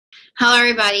Hello,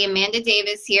 everybody. Amanda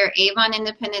Davis here, Avon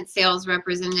Independent Sales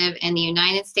Representative in the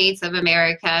United States of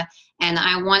America. And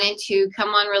I wanted to come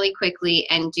on really quickly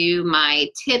and do my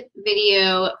tip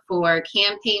video for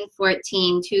Campaign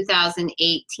 14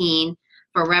 2018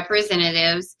 for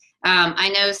representatives. I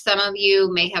know some of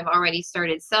you may have already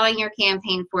started selling your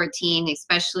Campaign 14,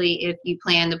 especially if you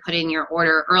plan to put in your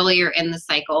order earlier in the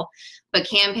cycle. But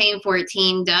Campaign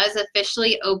 14 does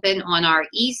officially open on our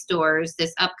e-stores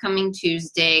this upcoming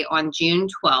Tuesday on June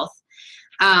 12th.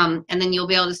 And then you'll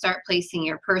be able to start placing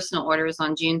your personal orders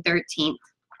on June 13th.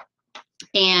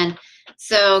 And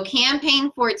so Campaign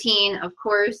 14, of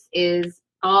course, is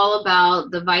all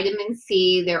about the vitamin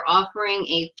C. They're offering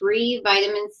a free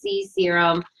vitamin C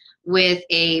serum with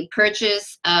a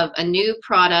purchase of a new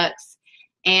products.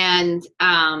 And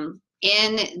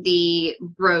in the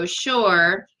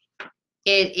brochure,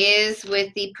 it is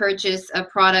with the purchase of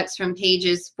products from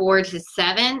pages 4 to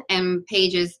 7 and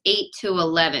pages 8 to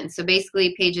 11. So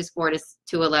basically pages 4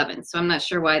 to 11. So I'm not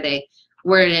sure why they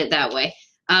worded it that way.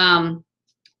 And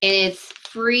it's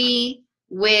free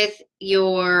with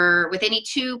any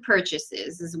 2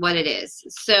 purchases is what it is.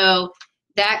 So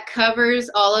that covers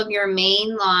all of your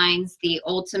main lines, the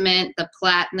Ultimate, the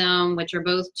Platinum, which are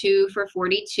both 2 for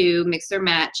 $42, mix or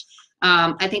match.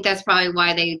 I think that's probably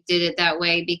why they did it that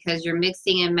way, because you're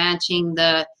mixing and matching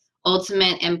the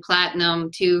Ultimate and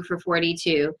Platinum 2 for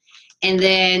 $42. And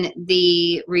then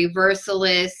the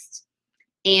Reversalist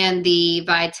and the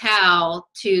Vital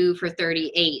 2 for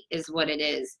 $38 is what it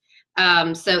is.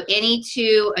 So any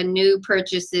 2 new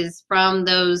purchases from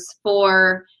those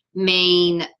 4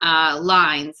 main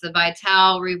lines, the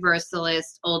Vital,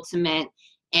 Reversalist, Ultimate,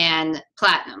 and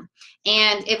Platinum.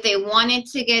 And if they wanted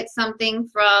to get something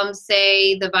from,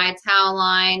 say, the Vital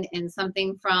line and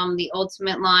something from the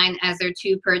Ultimate line as their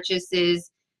 2 purchases,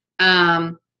 I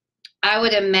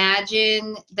would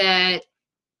imagine that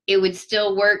it would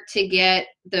still work to get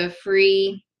the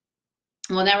free,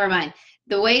 well, never mind.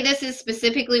 The way this is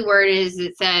specifically worded is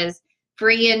it says,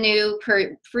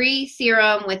 free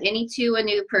serum with any 2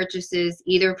 new purchases,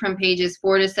 either from pages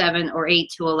 4 to 7 or 8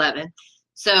 to 11.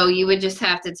 So you would just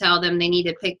have to tell them they need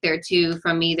to pick their 2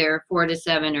 from either 4 to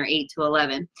 7 or 8 to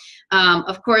 11.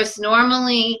 Of course,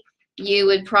 normally you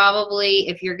would probably,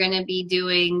 if you're going to be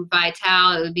doing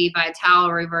Vital, it would be Vital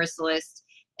or Reversalist.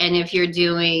 And if you're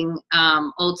doing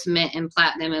Ultimate and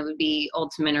Platinum, it would be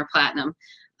Ultimate or Platinum.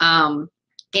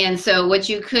 And so what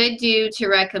you could do to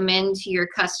recommend to your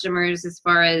customers as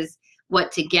far as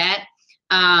what to get,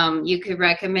 you could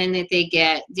recommend that they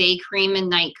get day cream and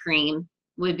night cream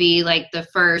would be like the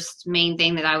first main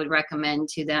thing that I would recommend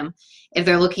to them if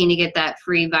they're looking to get that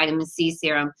free vitamin C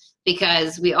serum,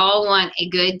 because we all want a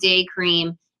good day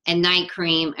cream and night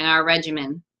cream in our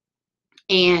regimen.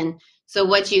 And so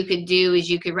what you could do is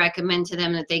you could recommend to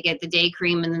them that they get the day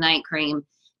cream and the night cream,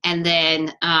 and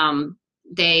then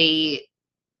they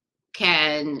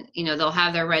can, they'll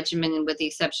have their regimen with the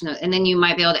exception of, and then you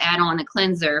might be able to add on a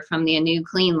cleanser from the New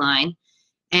Clean line,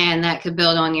 and that could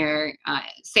build on your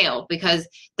sale, because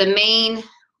the main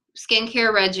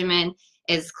skincare regimen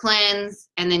is cleanse,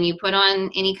 and then you put on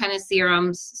any kind of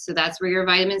serums. So that's where your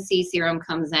vitamin C serum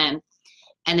comes in.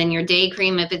 And then your day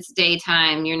cream if it's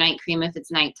daytime, your night cream if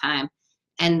it's nighttime,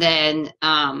 and then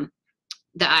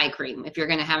the eye cream if you're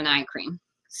going to have an eye cream.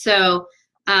 So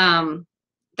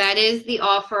that is the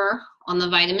offer on the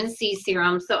vitamin C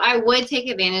serum. So I would take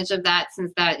advantage of that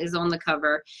since that is on the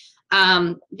cover.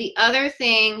 The other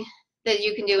thing that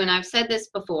you can do, and I've said this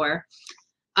before,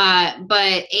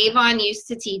 but Avon used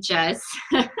to teach us,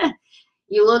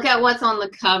 you look at what's on the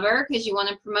cover because you want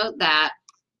to promote that.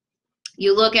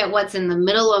 You look at what's in the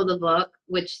middle of the book,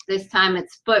 which this time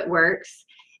it's Footworks,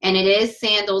 and it is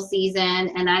sandal season,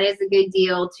 and that is a good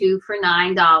deal, 2 for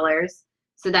 $9.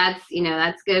 So that's,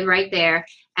 that's good right there.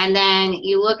 And then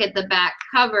you look at the back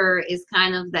cover is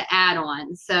kind of the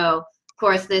add-on. So of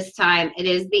course, this time it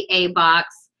is the A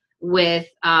box with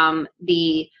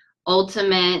the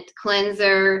Ultimate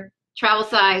Cleanser, travel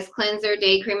size cleanser,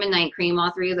 day cream, and night cream.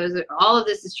 All 3 of those, all of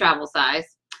this is travel size.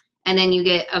 And then you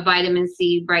get a vitamin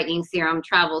C brightening serum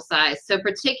travel size. So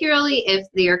particularly if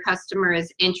your customer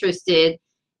is interested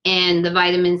in the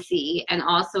vitamin C, and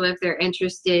also if they're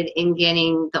interested in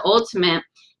getting the Ultimate,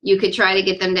 you could try to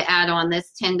get them to add on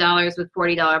this $10 with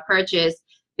 $40 purchase,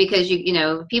 because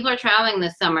people are traveling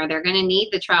this summer. They're going to need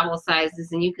the travel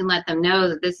sizes, and you can let them know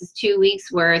that this is 2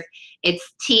 weeks worth.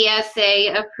 It's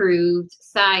TSA approved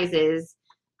sizes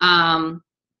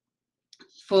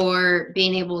for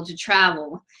being able to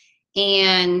travel.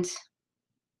 And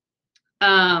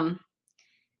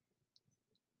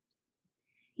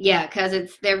Yeah, because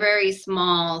they're very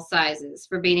small sizes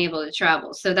for being able to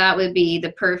travel. So that would be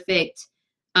the perfect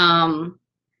um,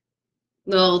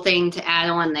 little thing to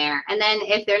add on there. And then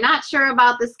if they're not sure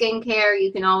about the skincare,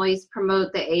 you can always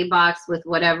promote the A box with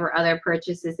whatever other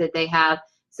purchases that they have,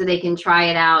 so they can try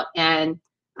it out and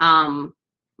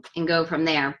go from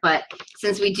there. But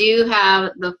since we do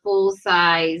have the full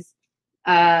size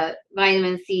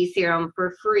vitamin C serum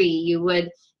for free, you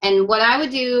would, and what I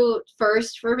would do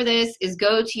first for this is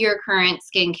go to your current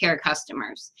skincare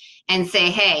customers and say,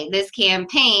 hey, this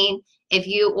campaign, if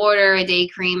you order a day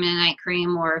cream and a night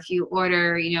cream, or if you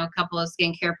order, you know, a couple of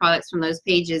skincare products from those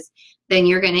pages, then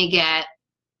you're going to get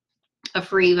a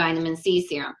free vitamin C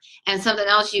serum. And something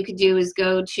else you could do is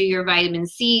go to your vitamin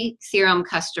C serum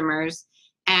customers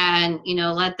and, you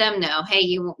know, let them know, hey,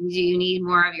 do you need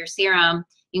more of your serum?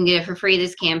 You can get it for free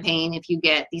this campaign if you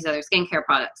get these other skincare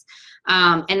products.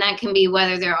 And that can be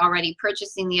whether they're already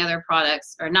purchasing the other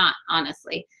products or not,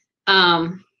 honestly. So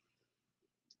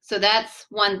that's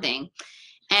one thing.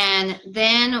 And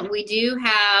then we do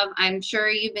have, I'm sure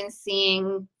you've been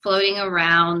seeing floating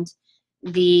around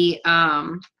the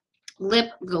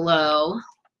lip glow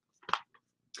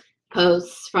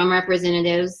posts from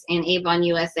Representatives and Avon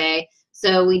USA.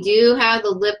 So we do have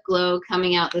the lip glow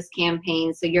coming out this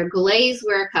campaign. So your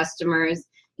glazewear customers,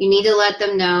 you need to let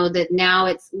them know that now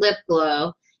it's lip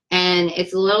glow and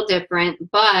it's a little different.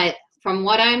 But from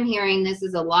what I'm hearing, this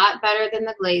is a lot better than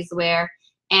the glazewear.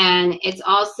 And it's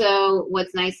also,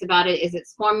 what's nice about it is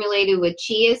it's formulated with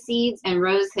chia seeds and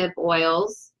rosehip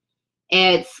oils.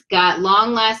 It's got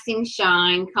long-lasting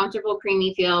shine, comfortable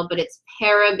creamy feel, but it's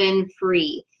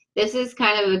paraben-free. This is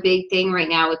kind of a big thing right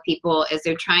now with people, as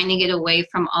they're trying to get away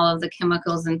from all of the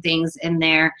chemicals and things in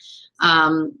their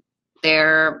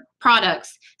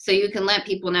products. So you can let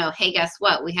people know, hey, guess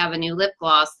what? We have a new lip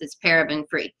gloss that's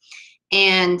paraben-free.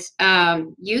 And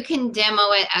you can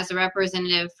demo it as a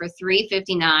representative for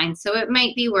 $3.59. So it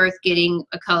might be worth getting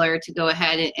a color to go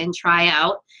ahead and try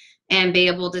out and be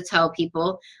able to tell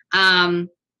people.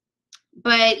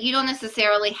 But you don't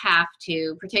necessarily have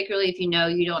to, particularly if you know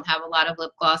you don't have a lot of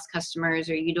lip gloss customers,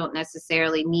 or you don't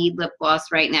necessarily need lip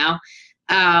gloss right now.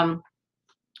 But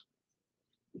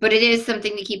it is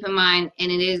something to keep in mind, and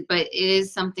it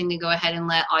is something to go ahead and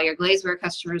let all your glazewear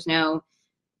customers know.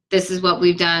 This is what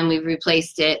we've done. We've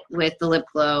replaced it with the lip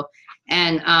glow,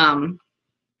 and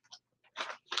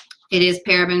it is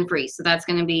paraben free, so that's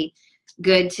going to be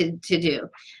good to do.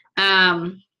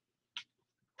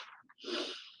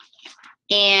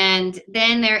 And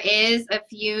then there is a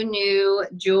few new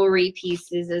jewelry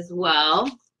pieces as well.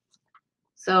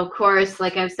 So of course,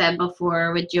 like I've said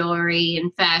before, with jewelry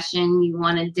and fashion, you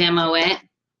want to demo it,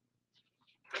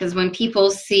 because when people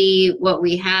see what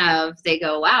we have, they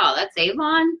go, wow, that's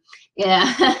Avon?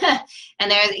 Yeah.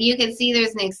 And you can see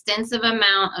there's an extensive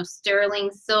amount of sterling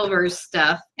silver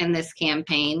stuff in this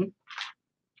campaign.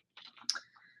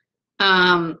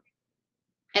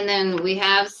 And then we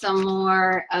have some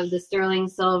more of the sterling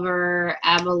silver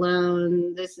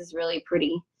abalone. This is really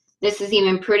pretty. This is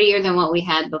even prettier than what we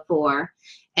had before.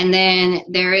 And then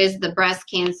there is the breast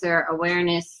cancer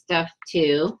awareness stuff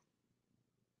too.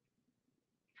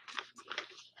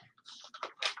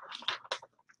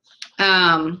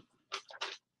 And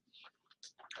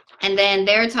then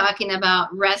they're talking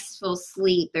about restful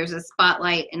sleep. There's a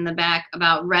spotlight in the back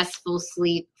about restful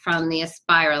sleep from the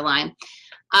Aspire line.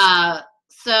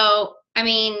 So, I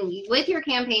mean, with your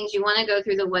campaigns, you want to go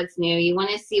through the what's new. You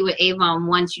want to see what Avon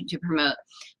wants you to promote.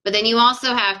 But then you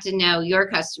also have to know your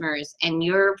customers and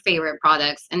your favorite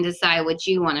products and decide what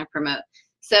you want to promote.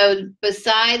 So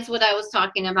besides what I was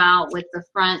talking about with the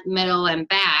front, middle, and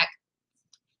back,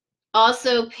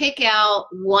 also pick out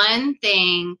one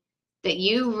thing that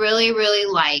you really, really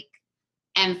like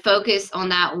and focus on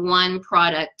that one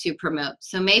product to promote.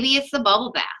 So maybe it's the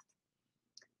bubble bath.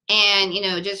 And, you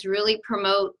know, just really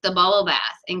promote the bubble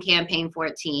bath in campaign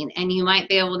 14, and you might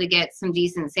be able to get some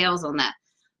decent sales on that.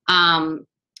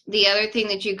 The other thing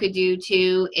that you could do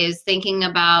too is thinking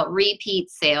about repeat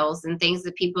sales and things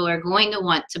that people are going to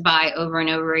want to buy over and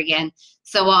over again.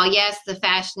 So while yes, the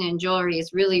fashion and jewelry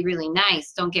is really, really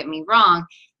nice, don't get me wrong,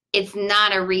 it's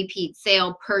not a repeat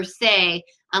sale per se,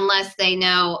 unless they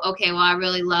know, okay, well, I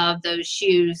really love those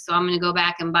shoes, so I'm going to go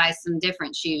back and buy some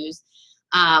different shoes.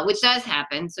 Which does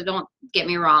happen, so don't get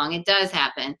me wrong, it does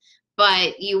happen.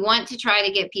 But you want to try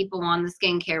to get people on the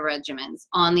skincare regimens,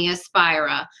 on the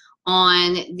Aspira,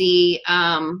 on the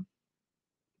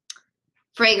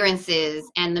fragrances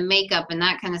and the makeup and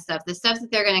that kind of stuff, the stuff that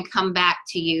they're going to come back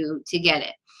to you to get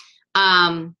it.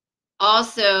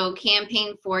 Also,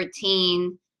 campaign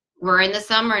 14 we're in the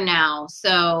summer now,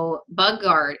 so bug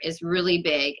guard is really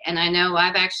big. And I know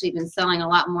I've actually been selling a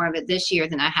lot more of it this year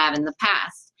than I have in the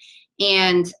past.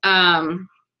 And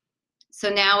so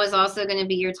now is also going to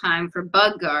be your time for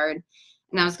bug guard.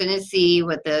 And I was going to see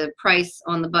what the price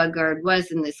on the bug guard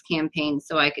was in this campaign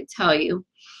so I could tell you.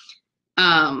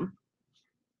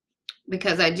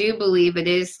 Because I do believe it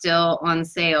is still on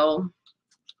sale.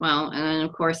 Well, and then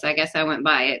of course, I guess I went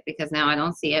by it because now I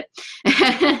don't see it.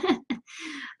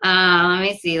 Let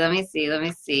me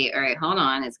see. All right, hold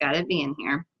on. It's got to be in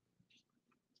here.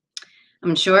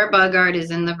 I'm sure bug guard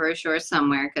is in the brochure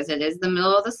somewhere because it is the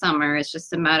middle of the summer. It's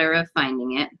just a matter of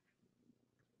finding it.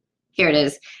 Here it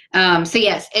is. So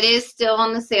yes, it is still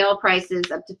on the sale prices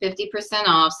up to 50%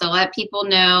 off. So let people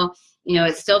know, you know,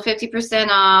 it's still 50%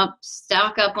 off.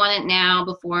 Stock up on it now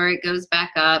before it goes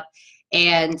back up.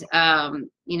 And,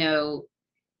 you know,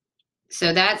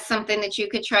 so that's something that you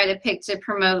could try to pick to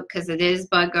promote because it is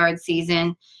bug guard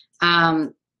season.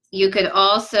 You could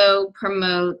also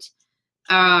promote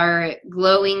our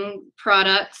glowing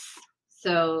products.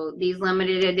 So these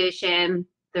limited edition,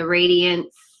 the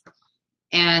Radiance,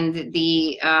 and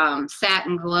the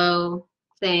Satin Glow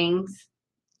things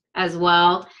as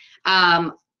well.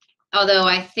 Although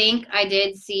I think I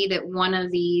did see that one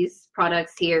of these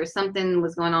products here, something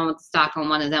was going on with the stock on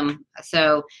one of them,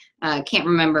 so can't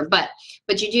remember. But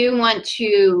you do want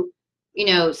to, you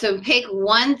know, so pick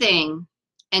one thing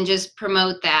and just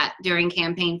promote that during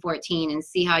campaign 14 and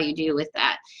see how you do with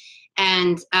that.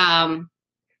 And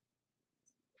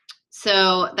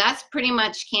so that's pretty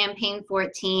much campaign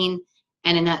 14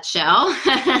 in a nutshell.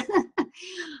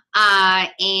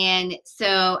 And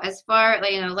so as far,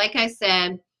 you know, like I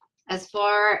said, as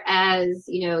far as,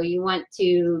 you know, you want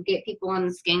to get people on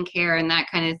the skincare and that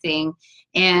kind of thing.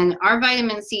 And our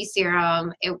vitamin C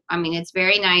serum, I mean, it's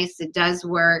very nice. It does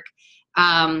work.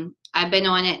 I've been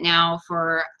on it now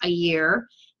for a year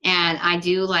and I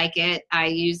do like it. I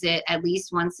use it at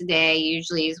least once a day,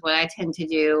 usually is what I tend to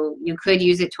do. You could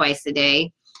use it twice a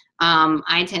day.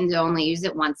 I tend to only use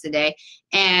it once a day,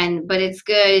 but it's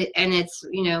good. And it's,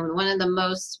 you know, one of the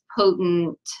most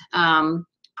potent,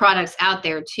 products out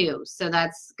there too. So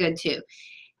that's good too.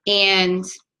 And,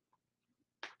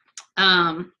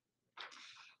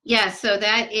 yeah, so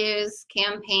that is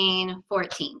campaign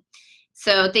 14.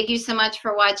 So thank you so much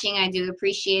for watching. I do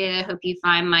appreciate it. I hope you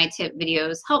find my tip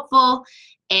videos helpful.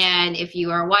 And if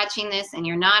you are watching this and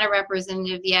you're not a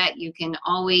representative yet, you can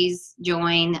always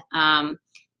join.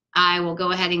 I will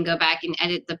go ahead and go back and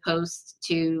edit the post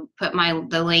to put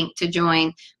the link to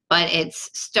join, but it's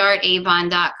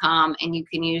startavon.com and you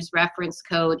can use reference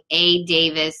code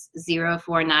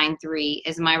ADavis0493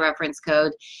 is my reference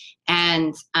code.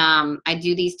 And I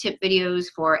do these tip videos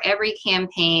for every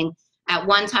campaign. At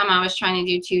one time I was trying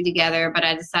to do 2 together, but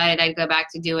I decided I'd go back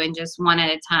to doing just 1 at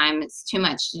a time. It's too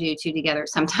much to do 2 together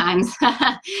sometimes.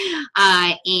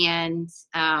 And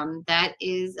that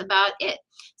is about it.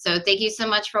 So thank you so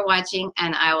much for watching,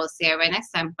 and I will see everybody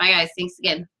next time. Bye guys, thanks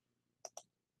again.